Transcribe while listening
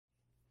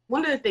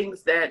one of the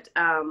things that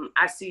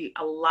I see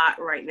a lot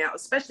right now,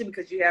 especially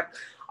because you have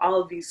all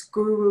of these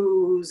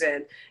gurus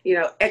and,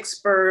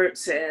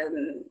 experts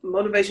and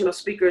motivational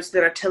speakers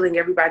that are telling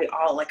everybody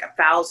all like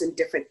 1,000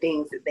 different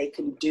things that they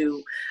can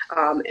do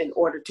in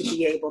order to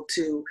be able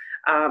to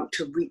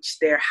reach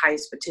their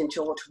highest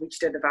potential or to reach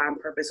their divine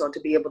purpose or to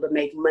be able to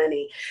make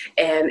money.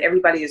 And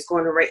everybody is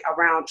going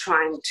around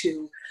trying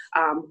to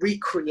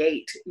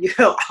recreate,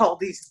 all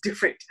these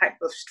different type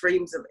of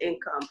streams of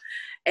income.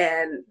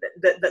 And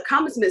the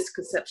common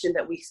misconception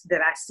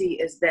that I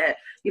see is that,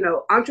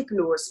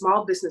 entrepreneurs,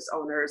 small business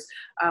owners,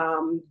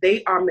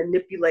 they are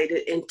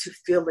manipulated into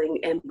feeling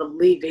and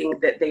believing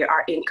that they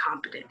are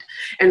incompetent.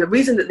 And the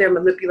reason that they're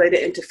manipulated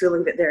into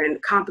feeling that they're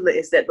incompetent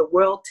is that the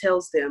world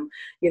tells them,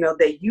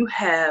 that you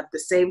have the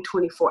same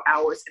 24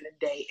 hours in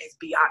a day as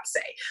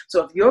Beyonce.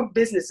 So if your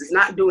business is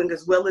not doing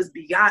as well as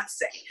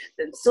Beyonce,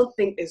 then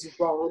something is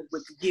wrong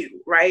with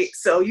you, right?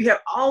 So you have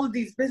all of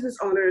these business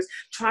owners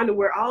trying to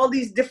wear all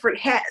these different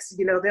hats.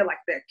 They're like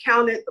the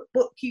accountant, the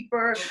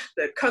bookkeeper,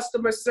 the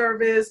customer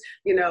service,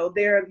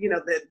 they're,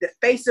 the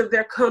face of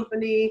their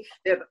company.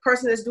 They're the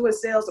person that's doing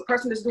sales, the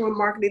person that's doing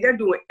marketing. They're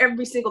doing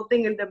every single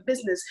thing in their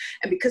business.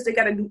 And because they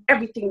got to do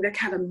everything, they're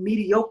kind of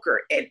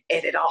mediocre at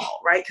it all,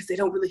 right? Because they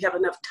don't really have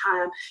enough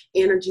time,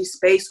 energy,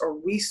 space, or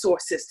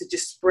resources to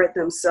just spread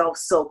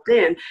themselves so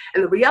thin.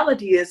 And the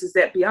reality is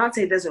that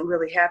Beyonce doesn't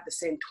really have the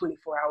same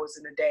 24 hours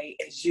in a day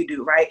as you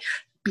do, right?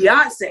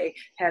 Beyonce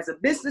has a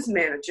business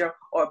manager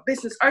or a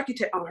business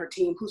architect on her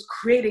team who's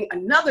creating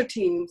another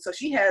team. So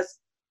she has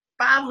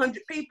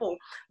 500 people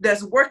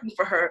that's working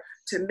for her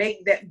to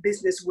make that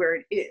business where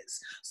it is.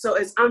 So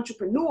as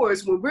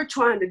entrepreneurs, when we're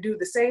trying to do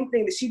the same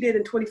thing that she did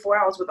in 24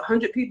 hours with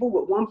 100 people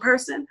with one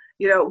person,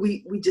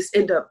 we just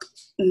end up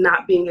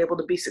not being able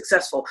to be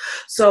successful.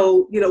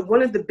 So,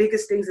 one of the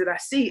biggest things that I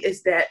see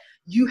is that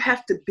you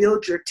have to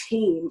build your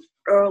team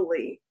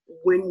early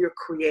when you're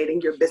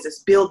creating your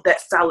business. Build that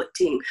solid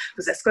team,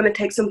 because that's going to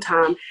take some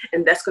time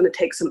and that's going to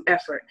take some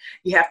effort.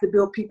 You have to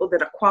build people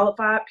that are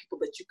qualified, people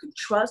that you can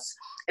trust,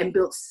 and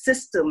build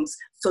systems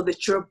so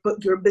that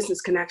your business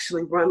can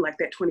actually run like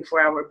that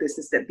 24-hour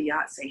business that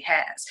Beyonce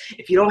has.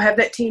 If you don't have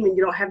that team and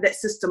you don't have that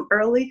system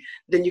early,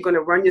 then you're going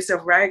to run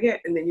yourself ragged,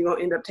 and then you're going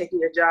to end up taking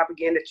your job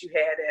again that you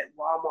had at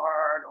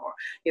Walmart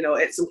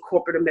or, at some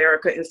corporate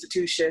America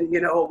institution,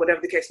 or whatever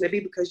the case may be,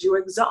 because you're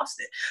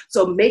exhausted.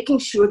 So making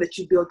sure that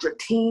you build your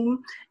team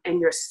and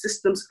your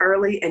systems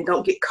early, and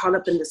don't get caught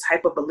up in this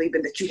hype of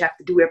believing that you have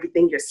to do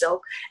everything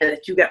yourself and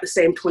that you got the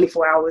same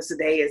 24 hours a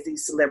day as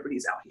these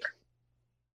celebrities out here.